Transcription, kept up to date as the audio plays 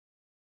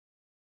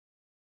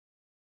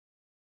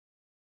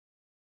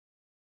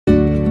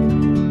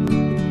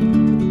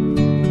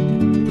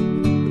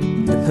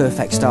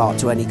perfect start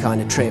to any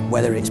kind of trip,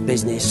 whether it's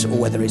business or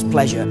whether it's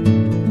pleasure.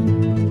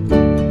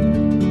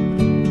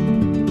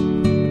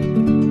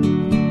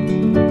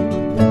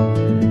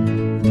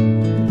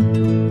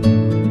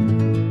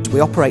 We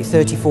operate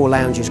 34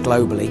 lounges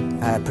globally,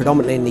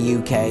 predominantly in the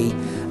UK,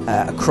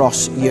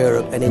 across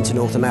Europe and into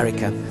North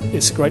America.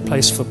 It's a great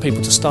place for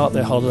people to start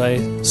their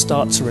holiday,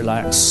 start to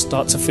relax,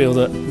 start to feel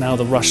that now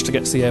the rush to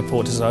get to the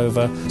airport is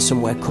over.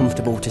 Somewhere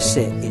comfortable to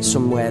sit, it's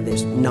somewhere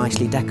that's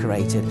nicely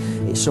decorated,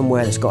 it's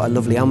somewhere that's got a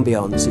lovely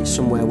ambience, it's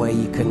somewhere where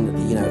you can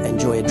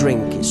enjoy a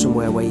drink, it's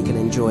somewhere where you can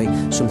enjoy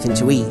something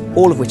to eat,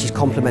 all of which is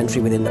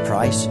complimentary within the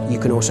price. You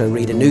can also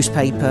read a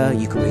newspaper,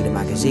 you can read a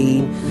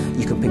magazine,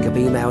 you can pick up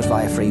emails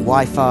via free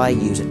Wi-Fi,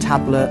 use a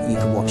tablet, you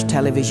can watch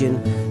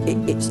television.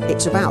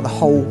 It's about the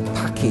whole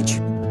package.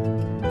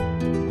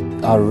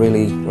 A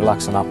really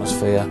relaxing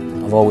atmosphere.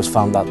 I've always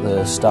found that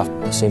the staff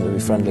seem to be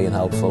friendly and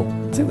helpful.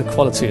 I think the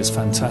quality is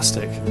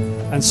fantastic,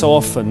 and so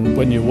often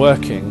when you're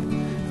working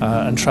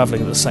and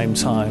travelling at the same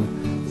time,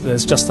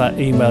 there's just that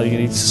email you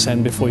need to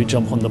send before you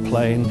jump on the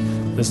plane,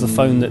 there's the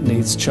phone that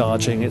needs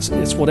charging, it's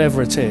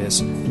whatever it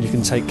is, and you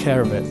can take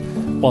care of it,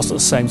 whilst at the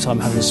same time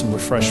having some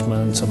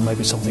refreshment and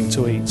maybe something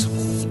to eat.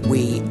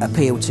 We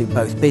appeal to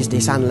both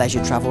business and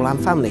leisure travel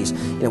and families.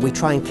 We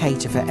try and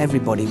cater for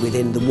everybody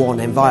within the one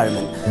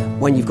environment.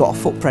 When you've got a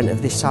footprint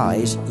of this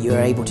size, you're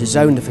able to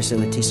zone the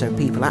facility so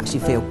people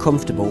actually feel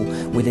comfortable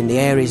within the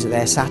areas that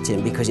they're sat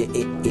in, because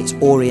it's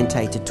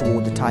orientated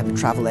toward the type of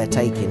travel they're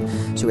taking.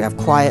 So we have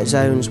quiet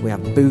zones, we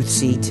have booth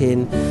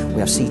seating, we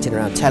have seating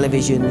around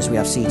televisions, we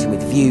have seating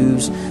with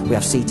views, we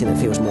have seating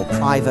that feels more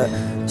private,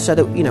 so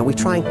that we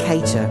try and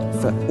cater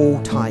for all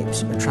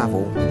types of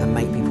travel and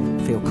make people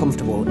feel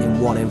comfortable in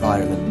one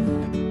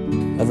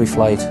environment. Every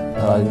flight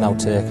that I now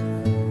take,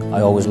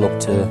 I always look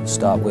to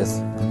start with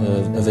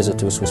a visit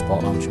to a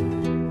Swissport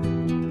Lounge.